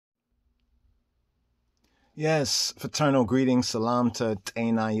Yes, fraternal greetings, salam to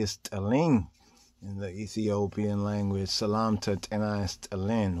T'enayist Elin in the Ethiopian language. Salam to T'enayist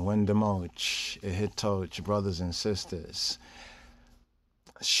Elin, Wendamoch, Ihitoch, brothers and sisters.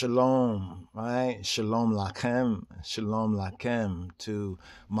 Shalom, right? Shalom lachem to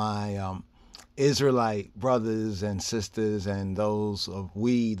my Israelite brothers and sisters and those of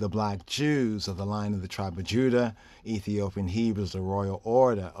we, the black Jews of the line of the tribe of Judah, Ethiopian Hebrews, the royal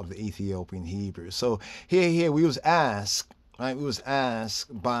order of the Ethiopian Hebrews. So here, we was asked, right? We was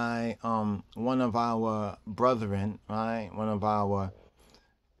asked by one of our brethren, right? One of our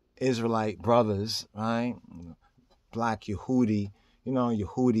Israelite brothers, right? Black Yehudi,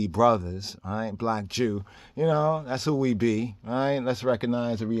 Yehudi brothers, right? Black Jew, that's who we be, right? Let's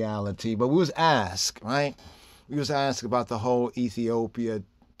recognize the reality. But we was asked, right? We was asked about the whole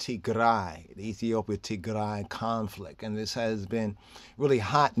Ethiopia-Tigray, the Ethiopia-Tigray conflict. And this has been really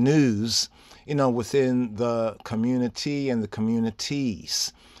hot news, within the community and the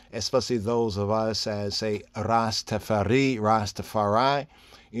communities, especially those of us as, say, Rastafari,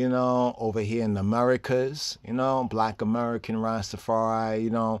 over here in the Americas, black American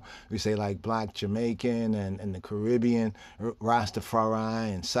Rastafari, we say like black Jamaican and the Caribbean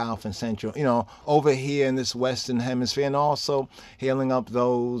Rastafari and South and Central, over here in this Western Hemisphere, and also hailing up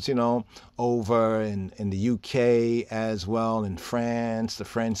those, over in the UK as well, in France, the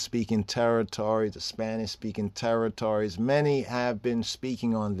French-speaking territories, the Spanish-speaking territories. Many have been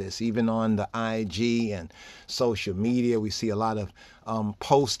speaking on this, even on the IG and social media. We see a lot of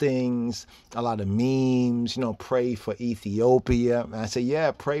postings, a lot of memes, pray for Ethiopia. And I say, yeah,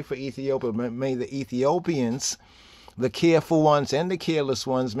 pray for Ethiopia. May the Ethiopians, the careful ones and the careless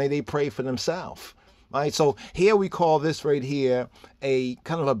ones, may they pray for themselves. Right, so here we call this right here a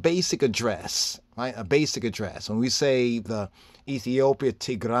kind of a basic address, right? A basic address. When we say the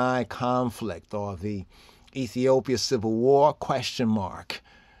Ethiopia-Tigray conflict or the Ethiopia civil war, ?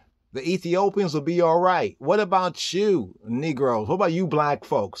 The Ethiopians will be all right. What about you, Negroes? What about you, black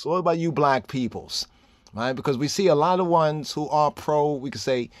folks? What about you, black peoples? Right? Because we see a lot of ones who are we could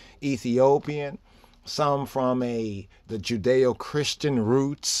say, Ethiopian, some from the Judeo-Christian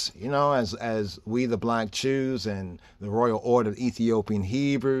roots, as we, the black Jews, and the royal order of Ethiopian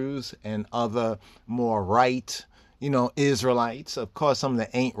Hebrews, and other more right, Israelites. Of course, some of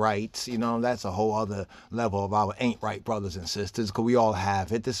the ain't rights, that's a whole other level of our ain't right brothers and sisters, because we all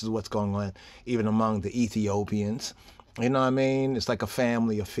have it. This is what's going on even among the Ethiopians. You know what I mean? It's like a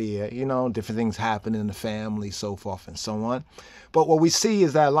family affair, different things happen in the family, so forth and so on. But what we see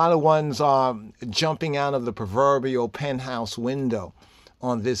is that a lot of ones are jumping out of the proverbial penthouse window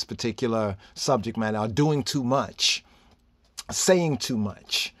on this particular subject matter, are doing too much, saying too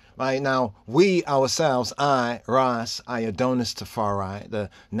much. Right now, we ourselves, Rasiadonis Tafari, the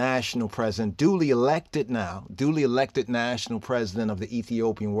national president, duly elected national president of the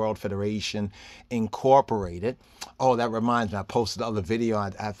Ethiopian World Federation Incorporated. Oh, that reminds me, I posted the other video.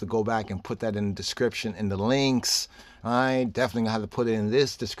 I have to go back and put that in the description in the links. I definitely have to put it in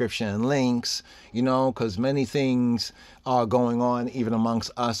this description and links, because many things are going on even amongst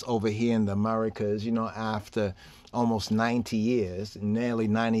us over here in the Americas, after almost 90 years, nearly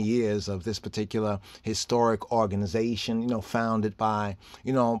 90 years of this particular historic organization, founded by,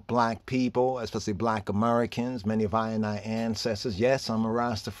 black people, especially black Americans, many of our ancestors. Yes, I'm a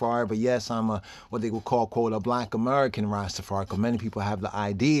Rastafari, but yes, I'm what they would call, quote, a black American Rastafari, because many people have the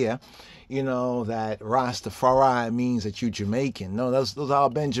idea, that Rastafari means that you're Jamaican. No, those are our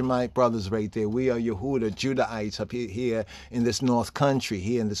Benjamite brothers right there. We are Yehuda, Judahites up here in this North Country,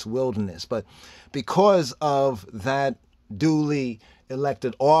 here in this wilderness. But because of that duly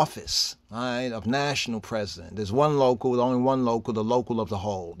elected office, right, of national president, there's one local, only one local, the local of the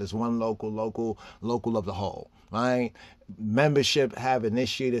whole. There's one local of the whole, right? Membership have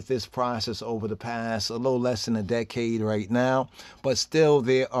initiated this process over the past a little less than a decade right now, but still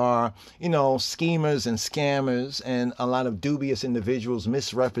there are, schemers and scammers and a lot of dubious individuals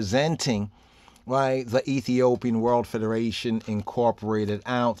misrepresenting, right, the Ethiopian World Federation Incorporated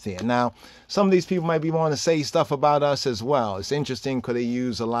out there. Now, some of these people might be wanting to say stuff about us as well. It's interesting because they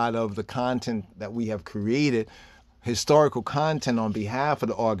use a lot of the content that we have created, historical content on behalf of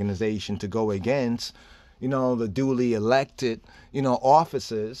the organization, to go against, the duly elected,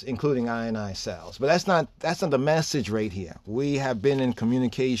 officers, including I and ourselves. But that's not the message right here. We have been in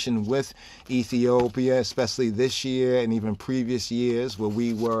communication with Ethiopia, especially this year and even previous years, where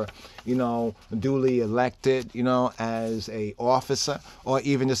we were, duly elected, as a officer or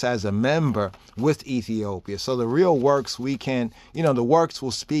even just as a member with Ethiopia. So the real works we can, the works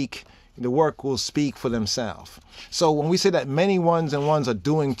will speak, the work will speak for themselves. So when we say that many ones and ones are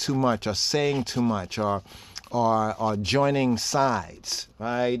doing too much, are saying too much, are joining sides,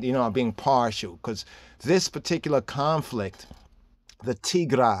 right? You know, are being partial, because this particular conflict, the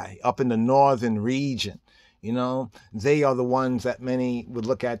Tigray up in the northern region, you know, they are the ones that many would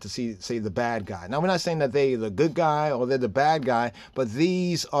look at to say the bad guy. Now, we're not saying that they're the good guy or they're the bad guy, but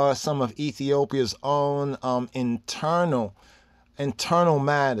these are some of Ethiopia's own internal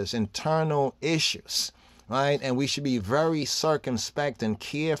matters, internal issues, right? And we should be very circumspect and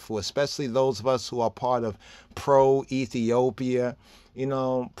careful, especially those of us who are part of pro-Ethiopia, you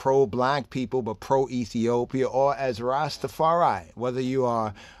know, pro-black people, but pro-Ethiopia, or as Rastafari, whether you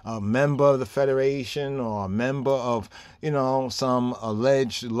are a member of the Federation or a member of, you know, some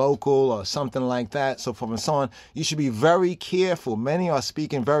alleged local or something like that, so forth and so on. You should be very careful. Many are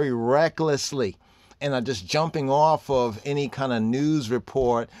speaking very recklessly and are just jumping off of any kind of news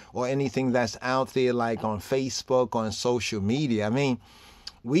report or anything that's out there, like on Facebook, on social media. I mean,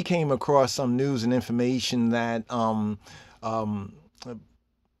 we came across some news and information that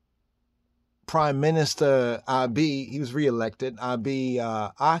Prime Minister Abiy, he was reelected, Abiy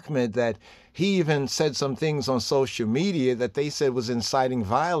Ahmed, that he even said some things on social media that they said was inciting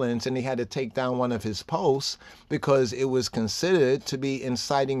violence, and he had to take down one of his posts because it was considered to be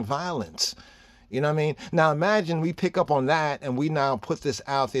inciting violence. You know what I mean? Now imagine we pick up on that and we now put this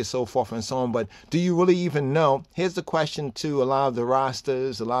out there, so forth and so on. But do you really even know? Here's the question to a lot of the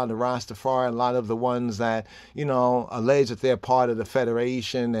Rastas, a lot of the Rastafari, a lot of the ones that, you know, allege that they're part of the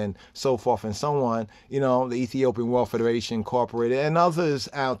Federation and so forth and so on. You know, the Ethiopian World Federation Incorporated and others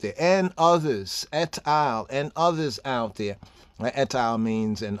out there, and others, et al., and others out there. Et al.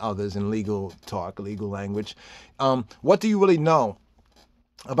 Means and others in legal talk, legal language. What do you really know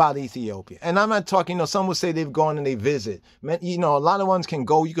about Ethiopia? And I'm not talking, you know, some would say they've gone and they visit. You know, a lot of ones can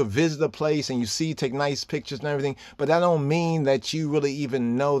go, you could visit a place and you see, take nice pictures and everything, but that don't mean that you really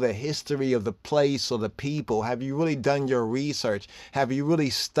even know the history of the place or the people. Have you really done your research? Have you really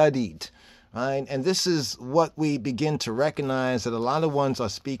studied? Right? And this is what we begin to recognize, that a lot of ones are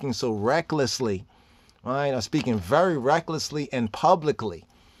speaking so recklessly, right? Are speaking very recklessly and publicly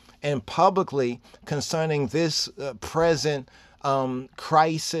concerning this present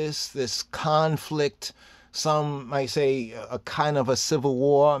crisis, this conflict. Some might say a kind of a civil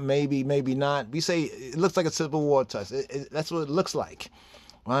war, maybe not. We say it looks like a civil war to us. That's what it looks like,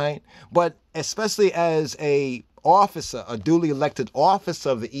 right? But especially as a officer, a duly elected officer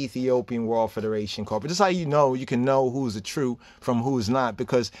of the Ethiopian World Federation Corporate, this is how you can know who's the true from who's not,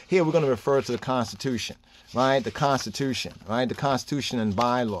 because here we're going to refer to the Constitution, right? The Constitution, right? The Constitution and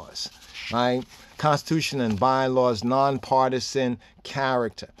bylaws, right? Constitution and bylaws, nonpartisan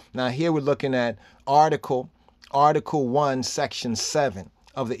character. Now here we're looking at Article 1, Section 7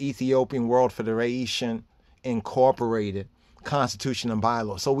 of the Ethiopian World Federation Incorporated Constitution and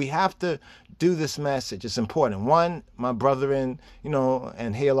bylaws. So we have to do this message. It's important. One, my brother and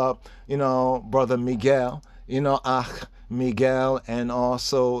hail up, brother Miguel, Miguel, and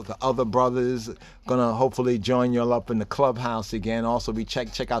also the other brothers gonna hopefully join you all up in the clubhouse again. Also, we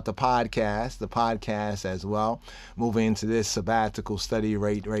check out the podcast as well. Moving into this sabbatical study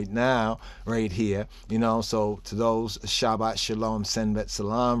right now, right here. So to those, Shabbat Shalom, Senbet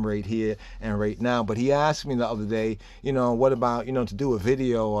Salam, right here and right now. But he asked me the other day, what about, to do a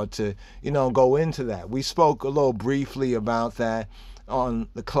video or to, go into that. We spoke a little briefly about that on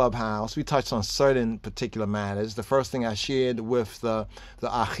the clubhouse. We touched on certain particular matters. The first thing I shared with the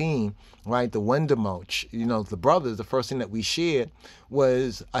Achim, right, the Wendemoch, the brothers, the first thing that we shared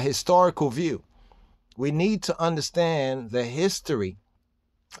was a historical view. We need to understand the history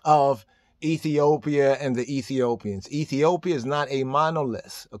of Ethiopia and the Ethiopians. Ethiopia is not a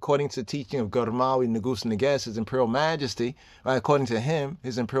monolith. According to the teaching of Gormawi Negus Neges, His Imperial Majesty, right, according to him,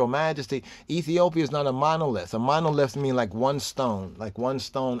 His Imperial Majesty, Ethiopia is not a monolith. A monolith means like one stone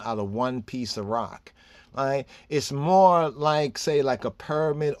out of one piece of rock. Right? It's more like, say, like a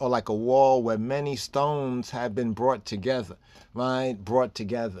pyramid or like a wall where many stones have been brought together, right?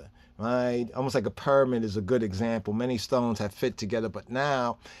 Right? Almost like a pyramid is a good example. Many stones have fit together, but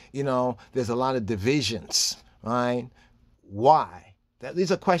now, there's a lot of divisions, right? Why?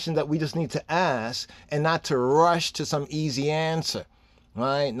 These are questions that we just need to ask and not to rush to some easy answer,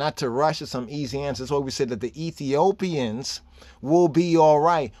 right? Not to rush to some easy answer. That's why we said that the Ethiopians will be all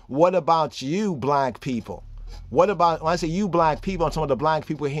right. What about you, black people? When I say you black people, I'm talking about the black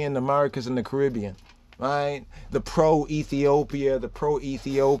people here in the Americas and the Caribbean. Right? The pro-Ethiopia, the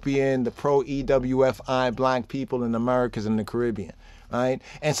pro-Ethiopian, the pro-EWFI black people in the Americas and the Caribbean. Right?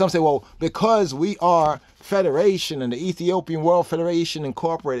 And some say, well, because we are Federation and the Ethiopian World Federation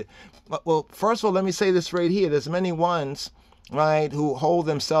Incorporated, Well, first of all, let me say this right here. There's many ones, right, who hold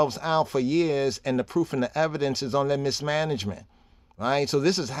themselves out for years, and the proof and the evidence is on their mismanagement, right? So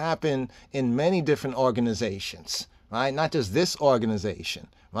this has happened in many different organizations, right? Not just this organization,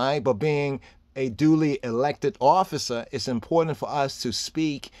 right? But being a duly elected officer, it's important for us to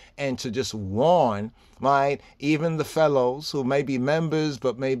speak and to just warn, right? Even the fellows who may be members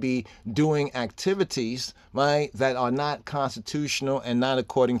but may be doing activities, right, that are not constitutional and not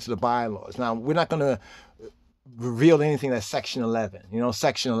according to the bylaws. Now, we're not going to reveal anything that's Section 11. You know,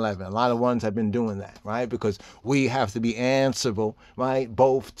 Section 11. A lot of ones have been doing that, right? Because we have to be answerable, right?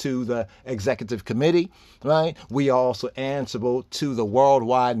 Both to the executive committee, right? We are also answerable to the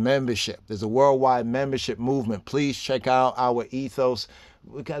worldwide membership. There's a worldwide membership movement. Please check out our ethos.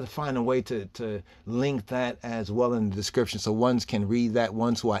 We got to find a way to link that as well in the description so ones can read that,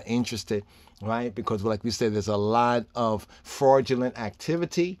 ones who are interested, right? Because like we said, there's a lot of fraudulent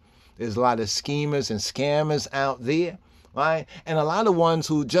activity. There's a lot of schemers and scammers out there, right? And a lot of ones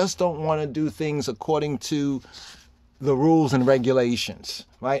who just don't want to do things according to the rules and regulations,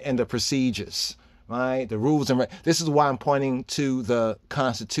 right? And the procedures, right? The rules and this is why I'm pointing to the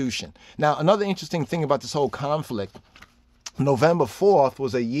Constitution. Now, another interesting thing about this whole conflict, November 4th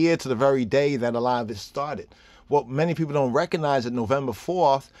was a year to the very day that a lot of this started. What many people don't recognize that November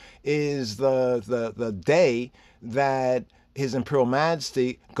 4th is the day that His Imperial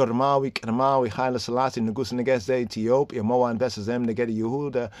Majesty, Gormawi, Kermawi, Haile Selassie, Nugusa Negese, Ethiopia, Moan Besazem, Negedi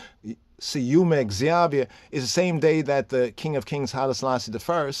Yehuda, Siyume Xiabia, is the same day that the King of Kings, Haile Selassie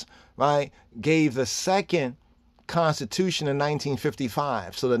I, right, gave the second Constitution in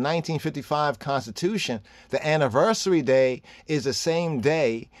 1955. So the 1955 Constitution, the anniversary day, is the same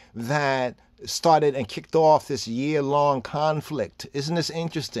day that started and kicked off this year-long conflict. Isn't this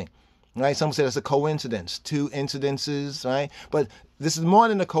interesting? Right? Some say that's a coincidence, two incidences, right? But this is more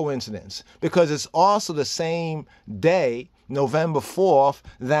than a coincidence because it's also the same day, November 4th,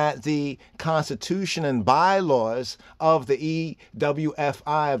 that the Constitution and bylaws of the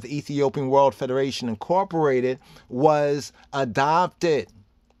EWFI, of the Ethiopian World Federation Incorporated, was adopted.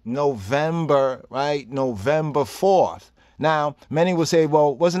 November, right? November 4th. Now, many will say,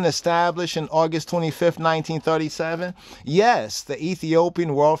 well, wasn't it established in August 25th, 1937? Yes, the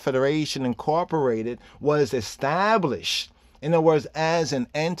Ethiopian World Federation Incorporated was established, in other words, as an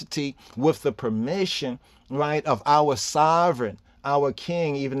entity with the permission, right, of our sovereign, our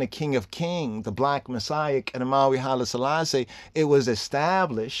king, even the King of Kings, the Black Messiah, Kermawi Haile Selassie. It was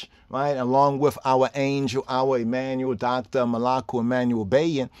established, right, along with our angel, our Emmanuel, Dr. Malaku Emmanuel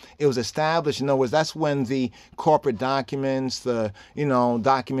Bayan. It was established. In other words, that's when the corporate documents, the,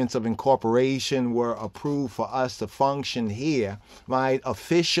 documents of incorporation were approved for us to function here, right,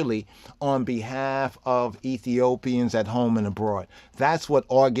 officially on behalf of Ethiopians at home and abroad. That's what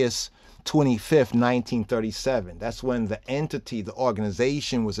August 25th, 1937. That's when the entity, the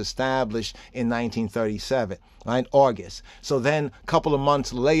organization, was established in 1937, right? August. So then a couple of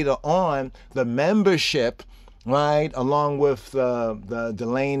months later on, the membership, right, along with the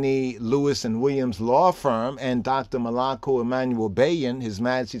Delaney, Lewis, and Williams law firm and Dr. Malaku Emmanuel Bayan, His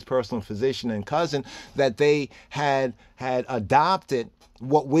Majesty's personal physician and cousin, that they had adopted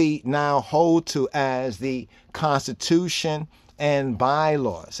what we now hold to as the Constitution and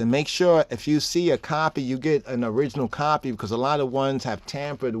bylaws. And make sure if you see a copy, you get an original copy, because a lot of ones have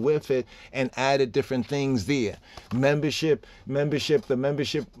tampered with it and added different things there. The membership fee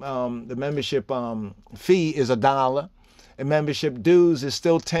is $1. And membership dues is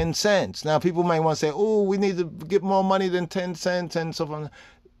still 10 cents. Now people might want to say, oh, we need to get more money than 10 cents and so on.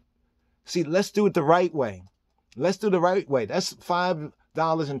 See, let's do it the right way. Let's do the right way. That's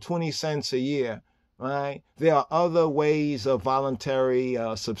 $5.20 a year. Right? There are other ways of voluntary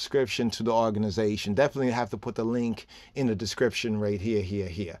subscription to the organization. Definitely have to put the link in the description right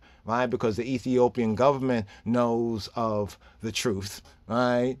here, right? Because the Ethiopian government knows of the truth,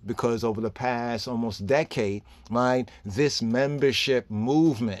 right? Because over the past almost decade, right, this membership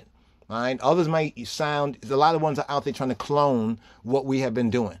movement, right? Others might sound, a lot of ones are out there trying to clone what we have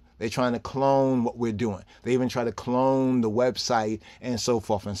been doing. They're trying to clone what we're doing. They even try to clone the website and so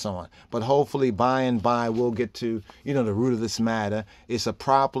forth and so on. But hopefully by and by we'll get to, the root of this matter. It's a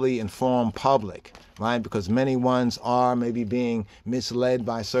properly informed public, right? Because many ones are maybe being misled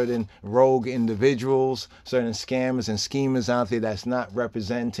by certain rogue individuals, certain scammers and schemers out there that's not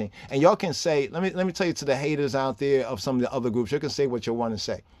representing. And y'all can say, let me tell you, to the haters out there of some of the other groups, you can say what you want to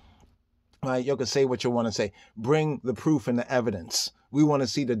say. Right? You can say what you want to say. Bring the proof and the evidence. We want to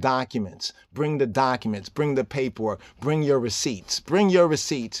see the documents. Bring the documents. Bring the paperwork. Bring your receipts. Bring your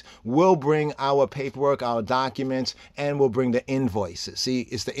receipts. We'll bring our paperwork, our documents, and we'll bring the invoices. See,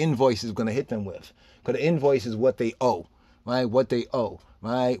 it's the invoices we're going to hit them with. Because the invoice is what they owe, right? What they owe,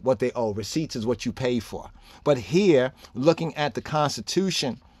 right? What they owe. Receipts is what you pay for. But here, looking at the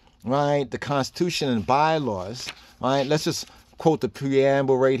Constitution, right? The Constitution and bylaws, right? Let's just quote the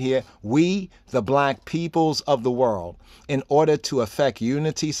preamble right here. We, the black peoples of the world, in order to effect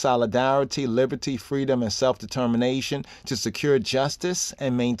unity, solidarity, liberty, freedom, and self-determination, to secure justice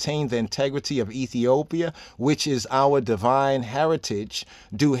and maintain the integrity of Ethiopia, which is our divine heritage,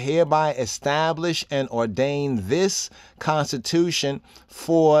 do hereby establish and ordain this Constitution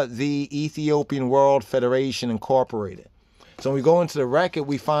for the Ethiopian World Federation Incorporated. So when we go into the record,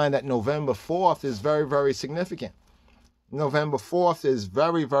 we find that November 4th is very, very significant. November 4th is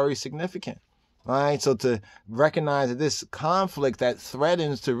very, very significant. All right, so to recognize that this conflict that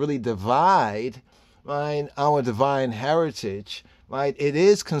threatens to really divide, right, our divine heritage, right, it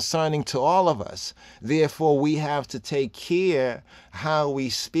is concerning to all of us. Therefore, we have to take care how we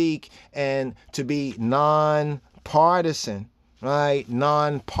speak and to be non-partisan, right,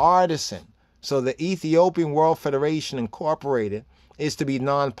 non-partisan. So the Ethiopian World Federation Incorporated is to be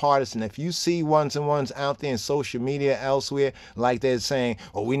nonpartisan. If you see ones and ones out there in social media elsewhere, like they're saying,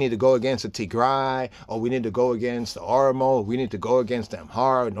 oh, we need to go against the Tigray, or we need to go against the Oromo, or we need to go against the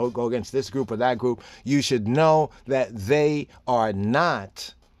Amhara, or go against this group or that group, you should know that they are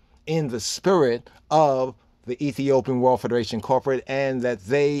not in the spirit of the Ethiopian World Federation Incorporated, and that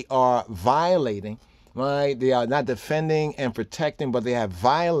they are violating, right? They are not defending and protecting, but they have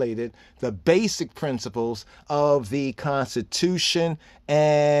violated the basic principles of the Constitution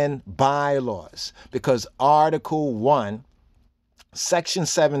and bylaws. Because Article 1, Section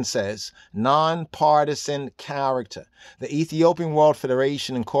 7 says, nonpartisan character. The Ethiopian World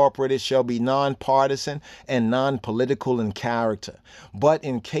Federation Incorporated shall be nonpartisan and non-political in character. But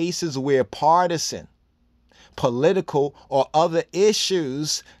in cases where partisan, political, or other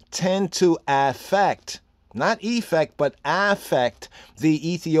issues tend to affect, not effect, but affect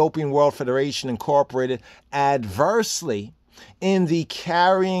the Ethiopian World Federation Incorporated adversely in the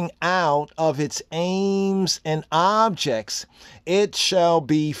carrying out of its aims and objects, it shall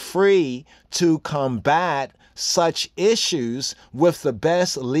be free to combat such issues with the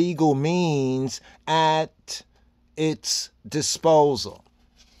best legal means at its disposal.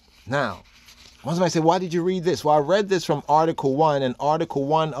 Now, one might say, why did you read this? Well, I read this from Article 1, and Article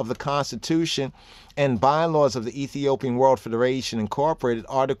 1 of the Constitution and bylaws of the Ethiopian World Federation Incorporated.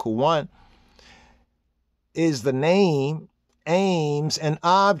 Article 1 is the name, aims, and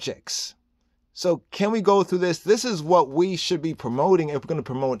objects. So can we go through this? This is what we should be promoting if we're going to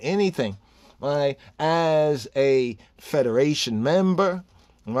promote anything, right? As a federation member,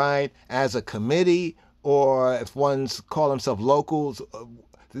 right? As a committee, or if one's call themselves locals.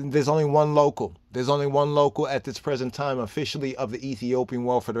 There's only one local. There's only one local at this present time officially of the Ethiopian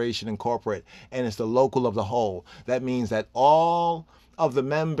World Federation Incorporated, and it's the local of the whole. That means that all of the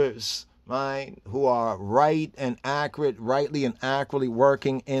members, right, who are rightly and accurately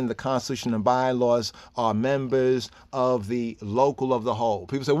working in the Constitution and bylaws are members of the local of the whole.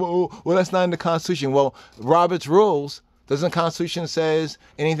 People say, well, that's not in the Constitution. Well, Robert's Rules, doesn't the Constitution says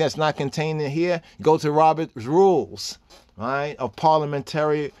anything that's not contained in here? Go to Robert's Rules, right, of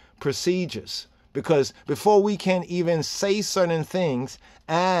parliamentary procedures. Because before we can even say certain things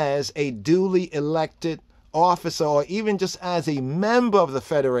as a duly elected officer, or even just as a member of the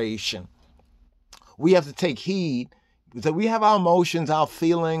Federation, we have to take heed. So we have our emotions, our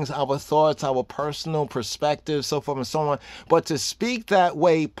feelings, our thoughts, our personal perspectives, so forth and so on. But to speak that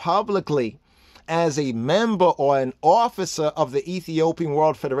way publicly as a member or an officer of the Ethiopian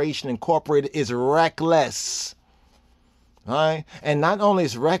World Federation Incorporated is reckless. Right? And not only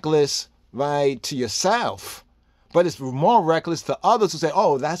is reckless, right, to yourself, but it's more reckless to others who say,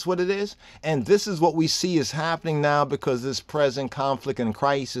 oh, that's what it is. And this is what we see is happening now because this present conflict and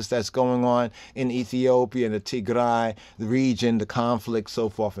crisis that's going on in Ethiopia, the Tigray, the region, the conflict, so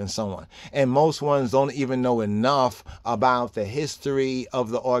forth and so on. And most ones don't even know enough about the history of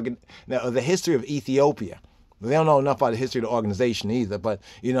the history of Ethiopia. They don't know enough about the history of the organization either, but,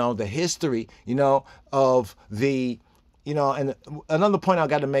 the history, of the and another point I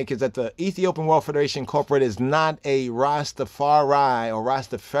got to make is that the Ethiopian World Federation Incorporated is not a Rastafari or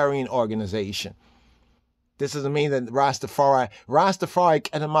Rastafarian organization. This doesn't mean that Rastafari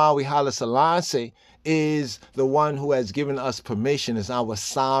Ketamawi Haile Selassie is the one who has given us permission as our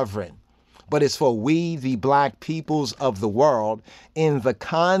sovereign. But it's for we, the black peoples of the world, in the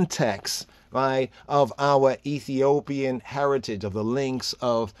context, right, of our Ethiopian heritage, of the links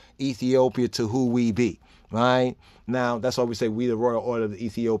of Ethiopia to who we be, right? Now, that's why we say we the royal order of the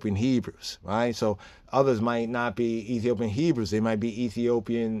Ethiopian Hebrews, right? So others might not be Ethiopian Hebrews. They might be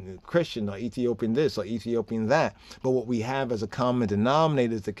Ethiopian Christian or Ethiopian this or Ethiopian that. But what we have as a common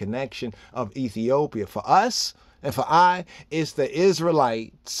denominator is the connection of Ethiopia. For us and for I, it's the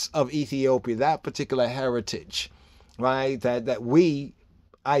Israelites of Ethiopia, that particular heritage, right, that we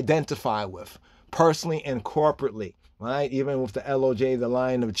identify with personally and corporately. Right? Even with the LOJ, the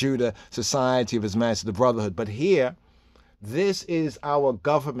Lion of Judah, Society of His Majesty, the Brotherhood. But here, this is our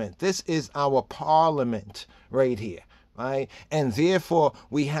government. This is our parliament right here. Right? And therefore,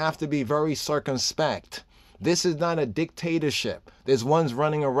 we have to be very circumspect. This is not a dictatorship. There's ones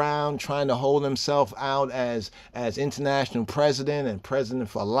running around trying to hold himself out as international president and president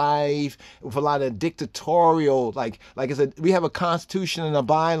for life, with a lot of dictatorial, like I said, we have a constitution and a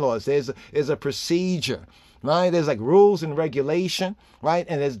bylaws. There's a procedure. Right? There's like rules and regulation, right?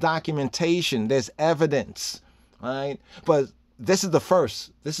 And there's documentation, there's evidence, right? But this is the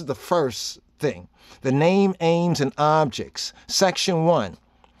first thing. The name, aims, and objects. Section 1.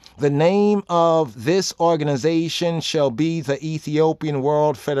 The name of this organization shall be the Ethiopian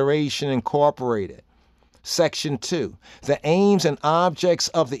World Federation Incorporated. Section 2. The aims and objects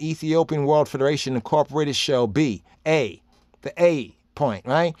of the Ethiopian World Federation Incorporated shall be the A point,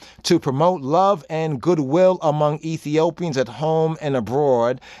 right? To promote love and goodwill among Ethiopians at home and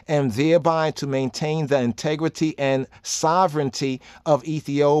abroad, and thereby to maintain the integrity and sovereignty of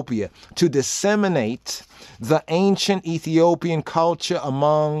Ethiopia. To disseminate the ancient Ethiopian culture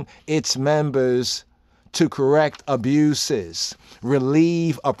among its members, to correct abuses,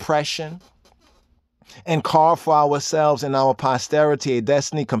 relieve oppression, and carve for ourselves and our posterity a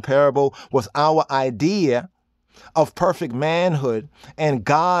destiny comparable with our idea of perfect manhood and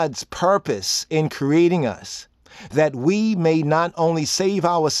God's purpose in creating us, that we may not only save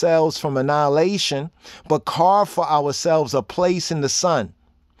ourselves from annihilation, but carve for ourselves a place in the sun.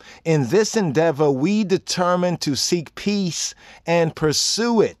 In this endeavor, we determine to seek peace and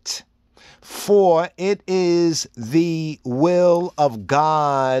pursue it, for it is the will of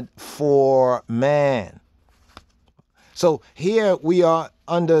God for man. So here we are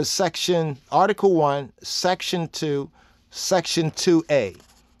under Article 1, Section 2, Section 2A.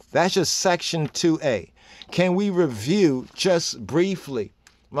 That's just Section 2A. Can we review just briefly,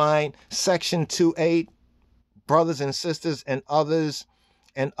 right? Section 2A, brothers and sisters and others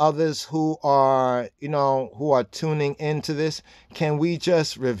who are, who are tuning into this, can we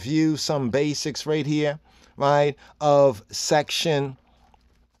just review some basics right here, right, of Section,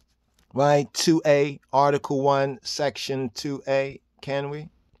 right, 2A, Article 1, Section 2A, can we?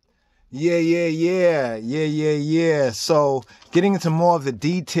 Yeah. So getting into more of the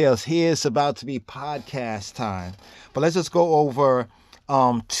details, here it's about to be podcast time. But let's just go over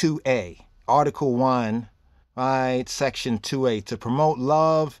 2A, Article 1, right, Section 2A, to promote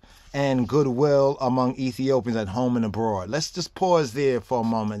love and goodwill among Ethiopians at home and abroad. Let's just pause there for a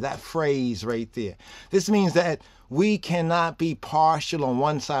moment. That phrase right there. This means that we cannot be partial on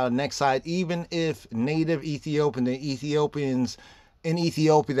one side or the next side, even if native Ethiopian, the Ethiopians in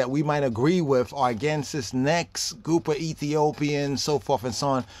Ethiopia that we might agree with are against this next group of Ethiopians, so forth and so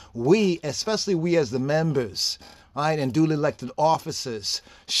on. We, especially we as the members, right, and duly elected officers,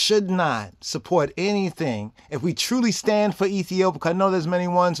 should not support anything if we truly stand for Ethiopia. Because I know there's many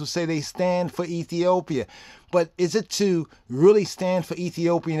ones who say they stand for Ethiopia, but is it to really stand for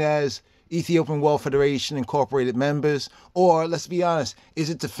Ethiopian as Ethiopian World Federation Incorporated members, or let's be honest, is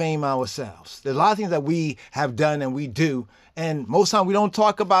it to fame ourselves? There's a lot of things that we have done and we do, and most time we don't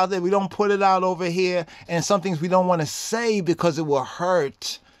talk about it, we don't put it out over here, and some things we don't want to say because it will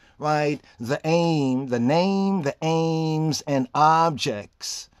hurt, right, the aim, the name, the aims, and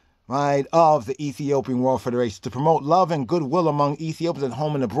objects, right, of the Ethiopian World Federation. To promote love and goodwill among Ethiopians at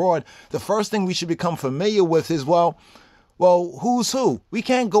home and abroad, the first thing we should become familiar with is, well, who's who? We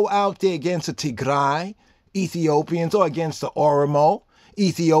can't go out there against the Tigray Ethiopians or against the Oromo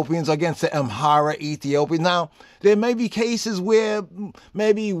Ethiopians or against the Amhara Ethiopians. Now, there may be cases where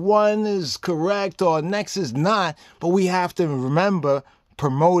maybe one is correct or next is not, but we have to remember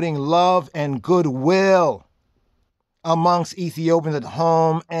promoting love and goodwill amongst Ethiopians at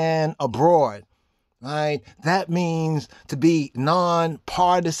home and abroad. Right? That means to be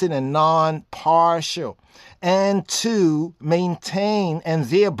non-partisan and non-partial, and to maintain and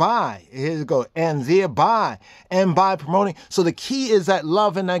thereby, here you go, and by promoting. So the key is that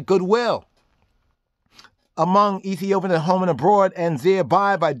love and that goodwill among Ethiopians at home and abroad, and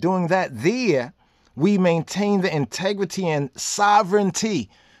thereby, by doing that there, we maintain the integrity and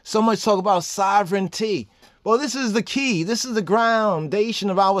sovereignty, So much talk about sovereignty. Well, this is the key. This is the foundation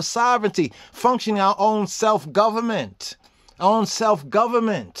of our sovereignty, functioning our own self-government. Our own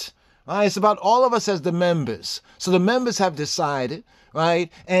self-government. Right? It's about all of us as the members. So the members have decided,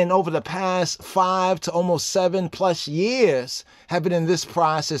 right? And over the past 5 to almost 7+ years have been in this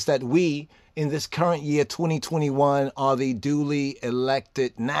process that we, in this current year, 2021, are the duly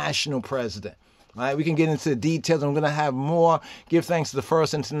elected national president. Right, we can get into the details. I'm going to have more. Give thanks to the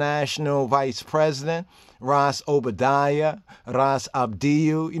first international vice president, Ras Obadiah, Ras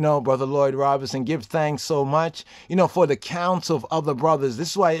Abdiyu, Brother Lloyd Robinson. Give thanks so much, for the council of other brothers.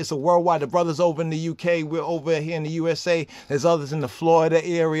 This is why it's a worldwide. The brothers over in the UK, we're over here in the USA. There's others in the Florida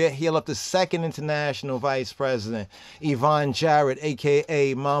area. He'll up the second international vice president, Yvonne Jarrett,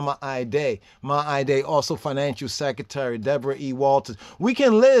 a.k.a. Mama Ide. Ma Ide, also financial secretary, Deborah E. Walters. We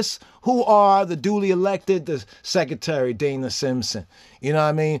can list who are the duly elected, the secretary, Dana Simpson. You know what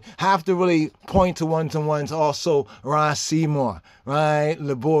I mean? Have to really point to one-to-ones. Also, Ross Seymour, right?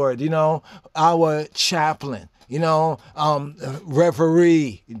 LeBoard, our chaplain,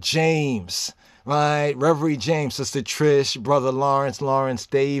 Reverend James, right? Reverend James, Sister Trish, Brother Lawrence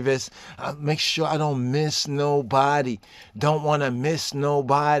Davis. Make sure I don't miss nobody. Don't want to miss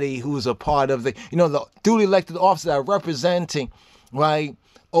nobody who's a part of the duly elected officers that are representing, right?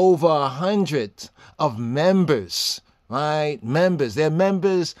 Over 100 of members, right? Members. They're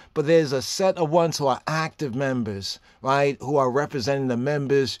members, but there's a set of ones who are active members, right? Who are representing the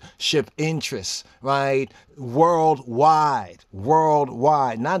membership interests, right? Worldwide.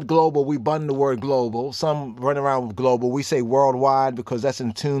 Not global. We bun the word global. Some run around with global. We say worldwide because that's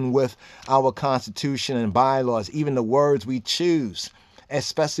in tune with our Constitution and bylaws, even the words we choose,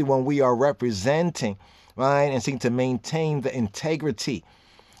 especially when we are representing, right? And seeking to maintain the integrity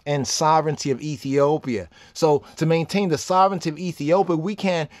and sovereignty of Ethiopia. So to maintain the sovereignty of Ethiopia, we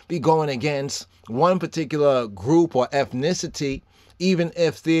can't be going against one particular group or ethnicity, even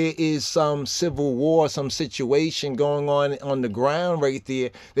if there is some civil war, some situation going on the ground right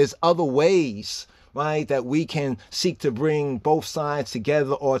there. There's other ways, right, that we can seek to bring both sides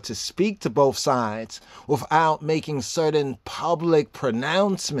together or to speak to both sides without making certain public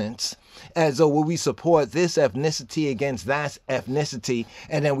pronouncements as though we support this ethnicity against that ethnicity,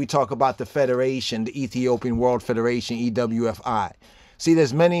 and then we talk about the federation, the Ethiopian World Federation, EWFI. See,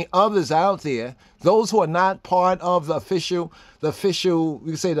 there's many others out there, those who are not part of the official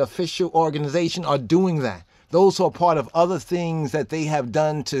organization are doing that. Those who are part of other things that they have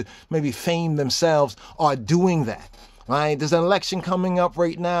done to maybe fame themselves are doing that. Right? There's an election coming up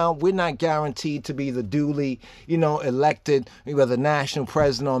right now. We're not guaranteed to be the duly, elected, whether national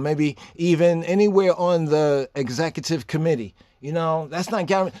president or maybe even anywhere on the executive committee. That's not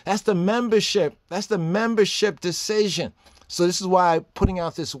guaranteed. That's the membership. That's the membership decision. So this is why putting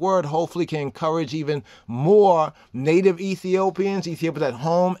out this word hopefully can encourage even more native Ethiopians at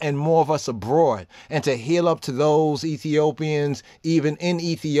home, and more of us abroad, and to heal up to those Ethiopians even in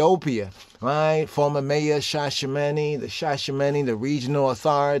Ethiopia, right? Former Mayor Shashamene, the regional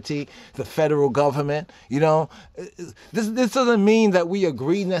authority, the federal government. This doesn't mean that we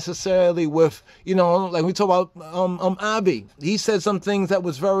agree necessarily with, like we talk about Abiy. He said some things that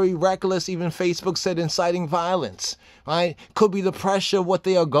was very reckless. Even Facebook said inciting violence. Right? Could be the pressure of what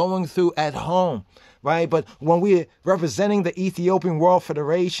they are going through at home, right? But when we're representing the Ethiopian World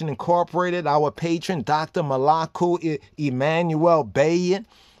Federation Incorporated, our patron, Dr. Malaku Emmanuel Bayan,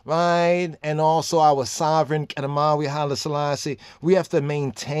 right? And also our sovereign, Kadamawi Haile Selassie, we have to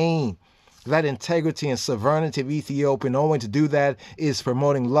maintain that integrity and sovereignty of Ethiopia. And the only way to do that is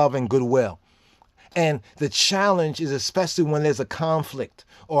promoting love and goodwill. And the challenge is especially when there's a conflict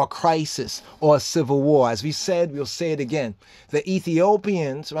or a crisis or a civil war. As we said, we'll say it again. The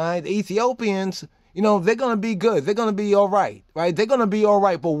Ethiopians, right? The Ethiopians, they're going to be good. They're going to be all right, right? They're going to be all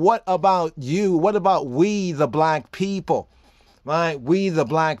right. But what about you? What about we, the black people, right? We, the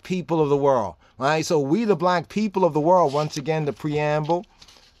black people of the world, right? So we, the black people of the world, once again, the preamble,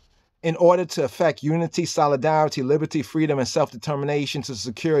 in order to effect unity, solidarity, liberty, freedom, and self-determination, to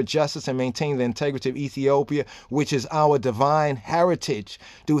secure justice and maintain the integrity of Ethiopia, which is our divine heritage,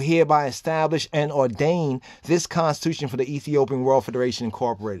 do hereby establish and ordain this Constitution for the Ethiopian World Federation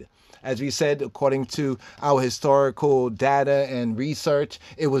Incorporated. As we said, according to our historical data and research,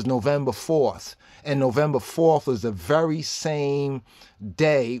 it was November 4th. And November 4th was the very same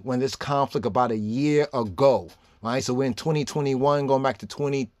day when this conflict about a year ago, right? So we're in 2021, going back to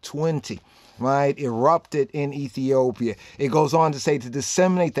 2020, right? Erupted in Ethiopia. It goes on to say to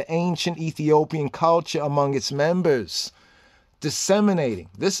disseminate the ancient Ethiopian culture among its members. Disseminating.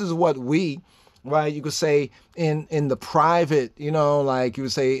 This is what we, right? You could say in the private, you know, like you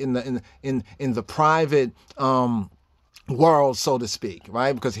would say in the private world, so to speak,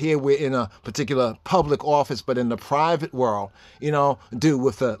 right? Because here we're in a particular public office, but in the private world, you know,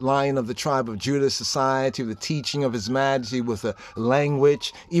 with the Lion of the Tribe of Judah Society, with the teaching of His Majesty, with the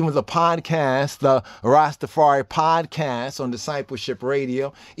language, even the podcast, the Rastafari podcast on Discipleship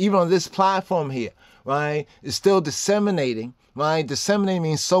Radio, even on this platform here, right, is still disseminating, right? Disseminating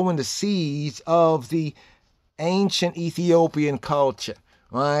means sowing the seeds of the ancient Ethiopian culture,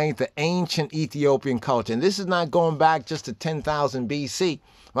 right? The ancient Ethiopian culture. And this is not going back just to 10,000 BC,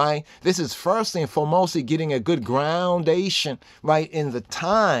 right? This is firstly and foremostly getting a good groundation, right, in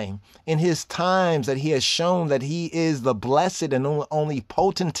His times that He has shown that He is the blessed and only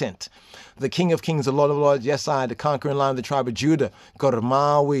potentate, the King of Kings, the Lord of Lords, yes, I, the conquering Lion of the tribe of Judah,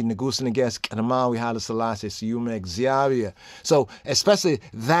 Kormawi, Negusa Neges, Kermawi, Haile Selassie, Siyume, Xiavia. So especially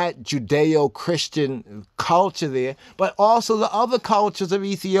that Judeo-Christian culture there, but also the other cultures of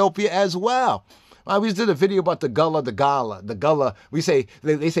Ethiopia as well. We just did a video about the Gullah. We say,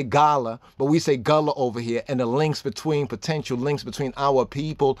 they say Gala, but we say Gullah over here, and the potential links between our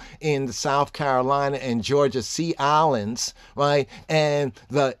people in the South Carolina and Georgia Sea Islands, right, and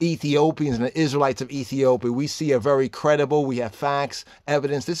the Ethiopians and the Israelites of Ethiopia. We see a very credible, we have facts,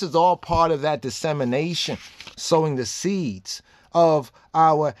 evidence. This is all part of that dissemination, sowing the seeds of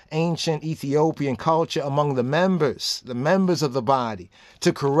our ancient Ethiopian culture among the members of the body,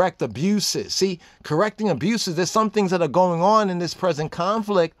 to correct abuses. See, correcting abuses, there's some things that are going on in this present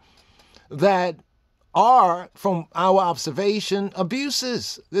conflict that are, from our observation,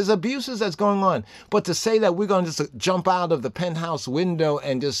 abuses. There's abuses that's going on. But to say that we're going to just jump out of the penthouse window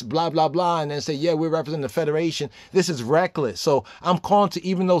and just blah, blah, blah, and then say, yeah, we represent the Federation, this is reckless. So I'm calling to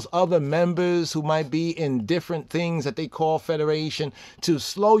even those other members who might be in different things that they call Federation to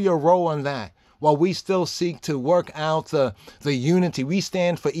slow your roll on that, while we still seek to work out the unity. We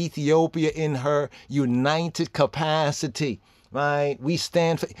stand for Ethiopia in her united capacity. Right? We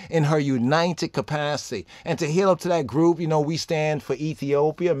stand in her united capacity. And to heal up to that group, you know, we stand for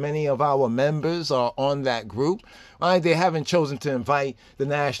Ethiopia. Many of our members are on that group. Right? They haven't chosen to invite the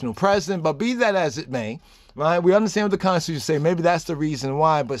national president, but be that as it may, right? We understand what the Constitution say. Maybe that's the reason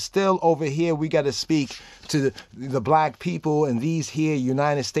why, but still over here, we got to speak to the black people in these here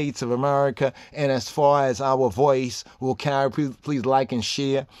United States of America. And as far as our voice will carry, please like and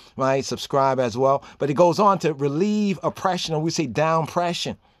share, right? Subscribe as well. But it goes on to relieve oppression, or we say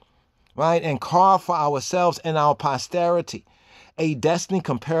downpression, right? And carve for ourselves and our posterity a destiny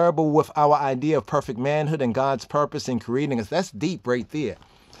comparable with our idea of perfect manhood and God's purpose in creating us. That's deep right there.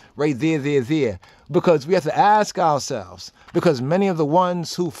 Right there. Because we have to ask ourselves, because many of the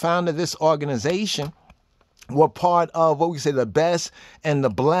ones who founded this organization were part of what we say the best and the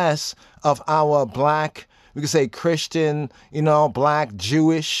blessed of our black, we could say Christian, you know, black,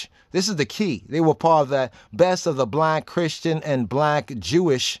 Jewish. This is the key. They were part of that best of the black, Christian, and black,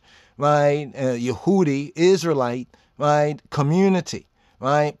 Jewish, right, Yehudi, Israelite, right, community,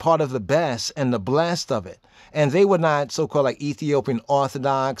 right, part of the best and the blessed of it. And they were not so-called like Ethiopian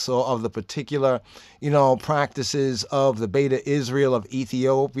Orthodox or of the particular, you know, practices of the Beta Israel of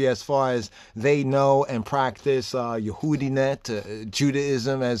Ethiopia as far as they know and practice Yehudinet,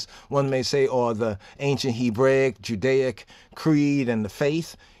 Judaism, as one may say, or the ancient Hebraic, Judaic creed and the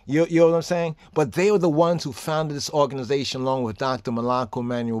faith. You know what I'm saying? But they were the ones who founded this organization along with Dr. Malako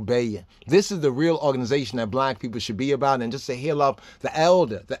Emmanuel Bayan. This is the real organization that black people should be about. And just to heal up the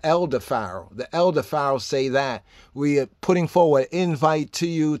elder Pharaoh. The elder Pharaoh say that. We are putting forward an invite to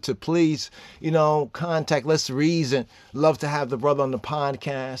you to please, you know, contact Let's Reason. Love to have the brother on the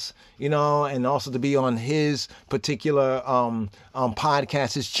podcast, you know, and also to be on his particular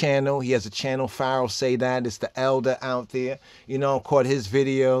podcast, his channel. He has a channel, Pharaoh Say That. It's the elder out there, you know, caught his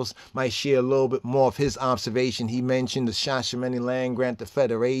videos, might share a little bit more of his observation. He mentioned the Shashamene land grant, the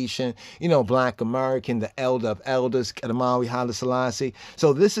Federation, you know, Black American, the elder of elders, Kermawi, Haile Selassie.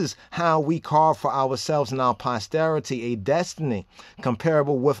 So this is how we carve for ourselves and our posterity a destiny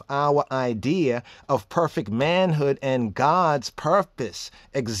comparable with our idea of perfect manhood and God's purpose.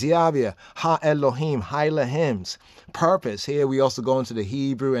 Exavia, Ha Elohim, Hailahim's purpose. Here we also go into the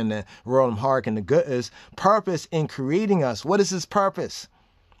Hebrew and the Royal Hark and the Goodness. Purpose in creating us. What is his purpose?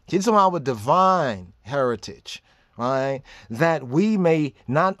 It's our divine heritage, right? That we may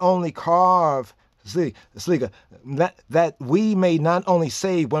not only carve, that we may not only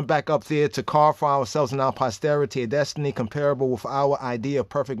save, went back up there to carve for ourselves and our posterity a destiny comparable with our idea of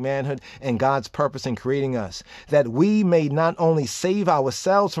perfect manhood and God's purpose in creating us. That we may not only save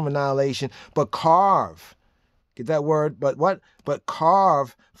ourselves from annihilation, but carve Get that word? But what? But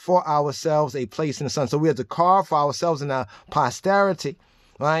carve for ourselves a place in the sun. So we have to carve for ourselves in our posterity,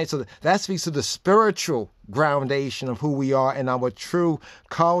 right? So that speaks to the spiritual groundation of who we are and our true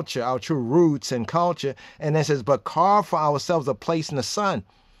culture, our true roots and culture. And then it says, but carve for ourselves a place in the sun.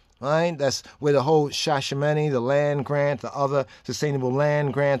 Right? That's where the whole Shashamani, the land grant, the other sustainable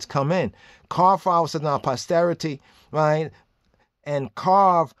land grants come in. Carve for ourselves in our posterity, right? And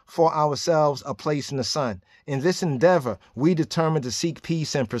carve for ourselves a place in the sun. In this endeavor, we determine to seek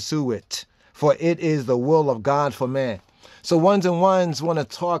peace and pursue it, for it is the will of God for man. So ones and ones want to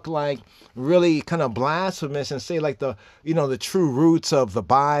talk like really kind of blasphemous and say like the true roots of the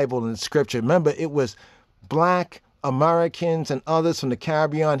Bible and Scripture. Remember, it was black Americans and others from the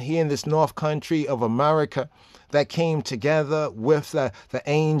Caribbean here in this North Country of America that came together with the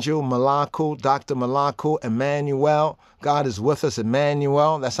angel Malaku, Dr. Malaku, Emmanuel. God is with us,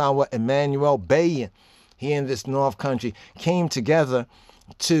 Emmanuel. That's our Emmanuel Bayan here in this North Country came together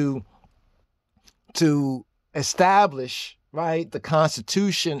to establish, right, the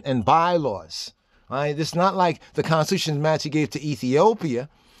Constitution and bylaws. Right? It's not like the Constitution Matthew gave to Ethiopia.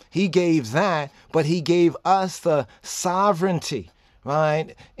 He gave that, but he gave us the sovereignty,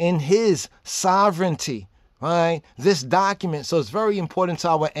 right? In his sovereignty, right? This document, so it's very important to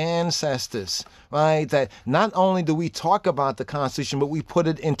our ancestors, right? That not only do we talk about the Constitution, but we put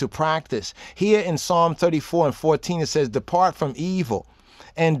it into practice. Here in Psalm 34:14, it says, depart from evil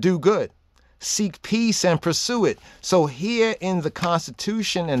and do good. Seek peace and pursue it. So here in the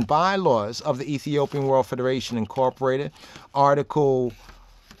Constitution and bylaws of the Ethiopian World Federation Incorporated, Article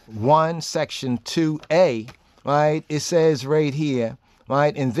 1, Section 2A, right? It says right here,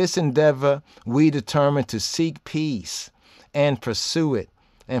 right? In this endeavor, we determine to seek peace and pursue it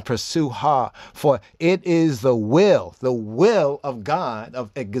and pursue her. For it is the will of God,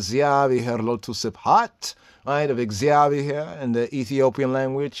 of Exyavi Herlotusiphat, right? Of Exyavi here in the Ethiopian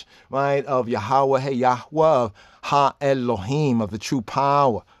language, right? Of Yahweh, Yahweh, of Ha Elohim, of the true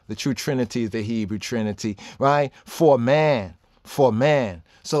power, the true Trinity, the Hebrew Trinity, right? For man.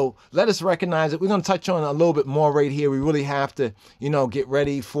 So let us recognize it. We're going to touch on a little bit more right here. We really have to, get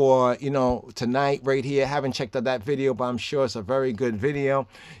ready for, tonight right here. Haven't checked out that video, but I'm sure it's a very good video.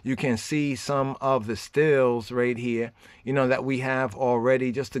 You can see some of the stills right here, that we have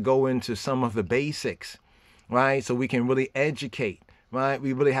already, just to go into some of the basics, right? So we can really educate. Right?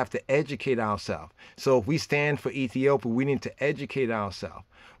 We really have to educate ourselves. So if we stand for Ethiopia, we need to educate ourselves.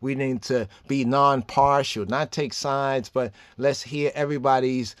 We need to be non-partial, not take sides, but let's hear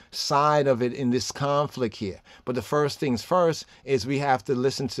everybody's side of it in this conflict here. But the first things first is we have to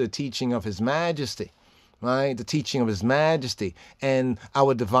listen to the teaching of His Majesty. Right? The teaching of His Majesty and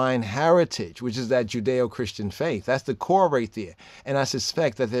our divine heritage, which is that Judeo-Christian faith. That's the core right there. And I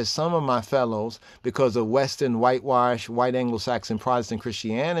suspect that there's some of my fellows, because of Western whitewash, white Anglo-Saxon Protestant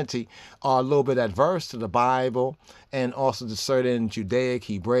Christianity, are a little bit adverse to the Bible and also to certain Judaic,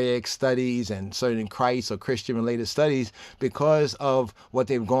 Hebraic studies and certain Christ or Christian-related studies because of what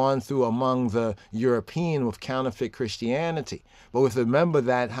they've gone through among the European with counterfeit Christianity. But we have to remember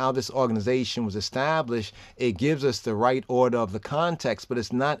that how this organization was established, it gives us the right order of the context, but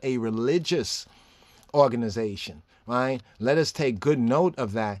it's not a religious organization, right? Let us take good note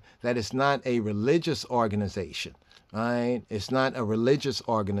of that it's not a religious organization, right? It's not a religious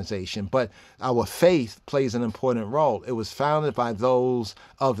organization, but our faith plays an important role. It was founded by those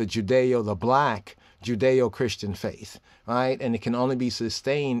of the black Judeo-Christian faith, right? And it can only be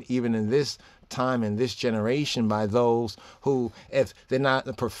sustained even in this time in this generation by those who, if they're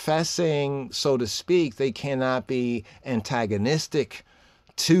not professing, so to speak, they cannot be antagonistic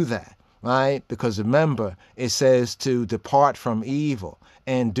to that, right? Because remember, it says to depart from evil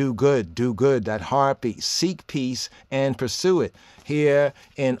and do good, that heartbeat, seek peace and pursue it. Here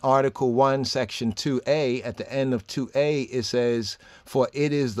in Article 1, Section 2A, at the end of 2A, it says, for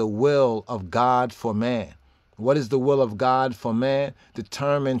it is the will of God for man. What is the will of God for man?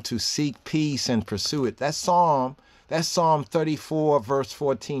 Determined to seek peace and pursue it. That's Psalm 34, verse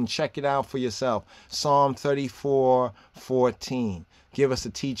 14. Check it out for yourself. Psalm 34, 14. Give us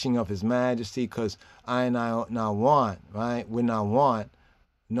the teaching of His Majesty, because I not want, right? We not want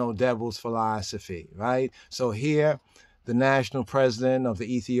no devil's philosophy, right? So here, the national president of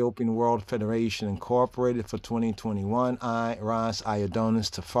the Ethiopian World Federation Incorporated for 2021, I, Rasiadonis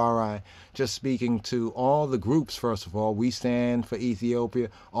Tafari, just speaking to all the groups. First of all, we stand for Ethiopia.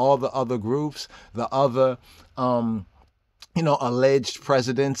 All the other groups, the other, alleged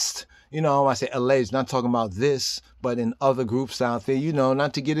presidents, I say alleged, not talking about this, but in other groups out there,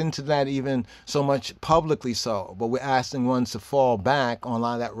 not to get into that even so much publicly so, but we're asking ones to fall back on a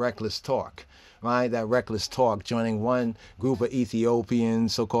lot of that reckless talk. right? That reckless talk, joining one group of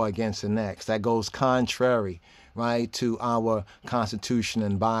Ethiopians, so-called, against the next. That goes contrary, right, to our constitution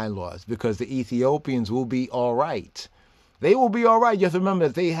and bylaws, because the Ethiopians will be all right. They will be all right. You have to remember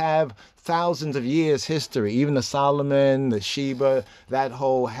that they have thousands of years history. Even the Solomon, the Sheba, that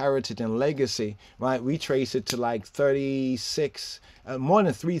whole heritage and legacy, right? We trace it to like 36, more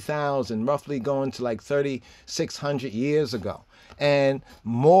than 3,000, roughly going to like 3,600 years ago. And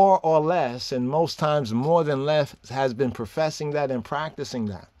more or less, and most times more than less, has been professing that and practicing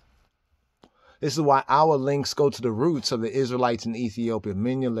that. This is why our links go to the roots of the Israelites in Ethiopia,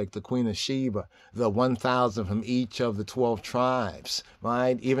 Menelik, the Queen of Sheba, the 1,000 from each of the 12 tribes,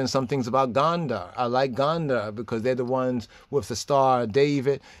 right? Even some things about Gondar. I like Gondar because they're the ones with the Star of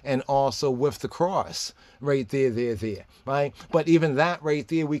David and also with the cross. Right there, right? But even that right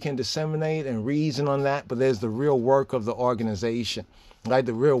there, we can disseminate and reason on that, but there's the real work of the organization, right?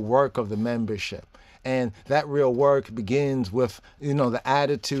 The real work of the membership. And that real work begins with, the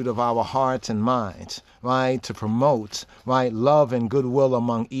attitude of our hearts and minds, right? To promote, right, love and goodwill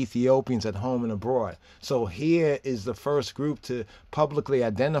among Ethiopians at home and abroad. So here is the first group to publicly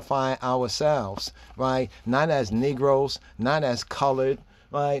identify ourselves, right? Not as Negroes, not as colored,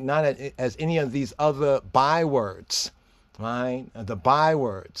 right? Not as any of these other bywords. Right? The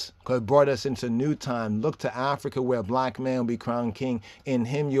bywords, because it brought us into new time. Look to Africa where a black man will be crowned king. In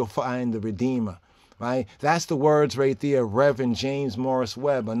him you'll find the Redeemer. Right? That's the words right there. Reverend James Morris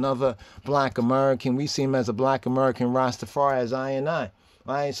Webb, another black American. We see him as a black American Rastafari, as I and I.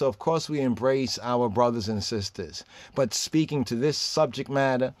 Right? So of course we embrace our brothers and sisters. But speaking to this subject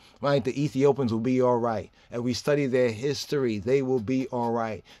matter, right, the Ethiopians will be all right. As we study their history, they will be all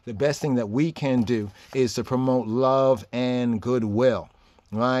right. The best thing that we can do is to promote love and goodwill.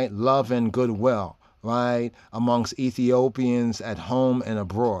 Right? Love and goodwill, right, amongst Ethiopians at home and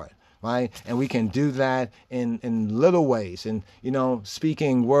abroad. Right? And we can do that in little ways, and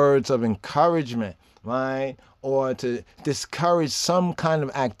speaking words of encouragement, right? Or to discourage some kind of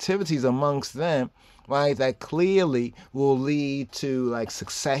activities amongst them, right? That clearly will lead to like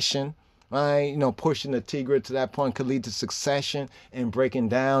succession, right? Pushing the Tigray to that point could lead to succession and breaking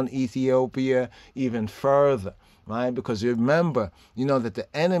down Ethiopia even further. Right? Because you remember, that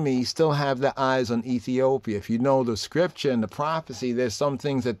the enemy still have their eyes on Ethiopia. If you know the scripture and the prophecy, there's some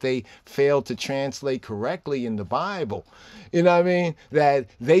things that they fail to translate correctly in the Bible. You know what I mean? That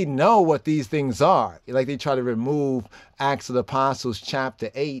they know what these things are. Like they try to remove Acts of the Apostles chapter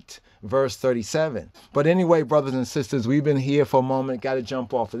 8, verse 37. But anyway, brothers and sisters, we've been here for a moment. Got to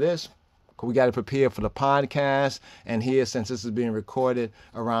jump off of this. We got to prepare for the podcast. And here, since this is being recorded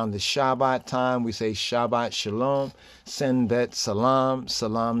around the Shabbat time, we say Shabbat Shalom, Senbet Salam,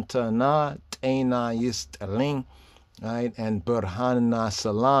 Salam Ta'ana, T'ena Yistaling, right? And Burhanna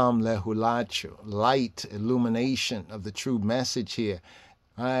Salam Lehulachu, light, illumination of the true message here,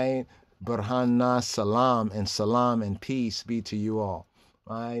 right? Burhanna Salam and peace be to you all,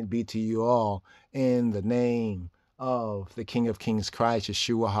 right? Be to you all in the name of the King of Kings Christ,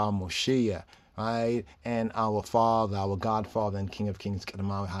 Yeshua HaMoshiach, right? And our Father, our Godfather and King of Kings,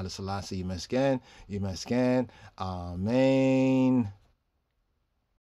 Kedamawi Haile Selassie, Yemesgen, Amen.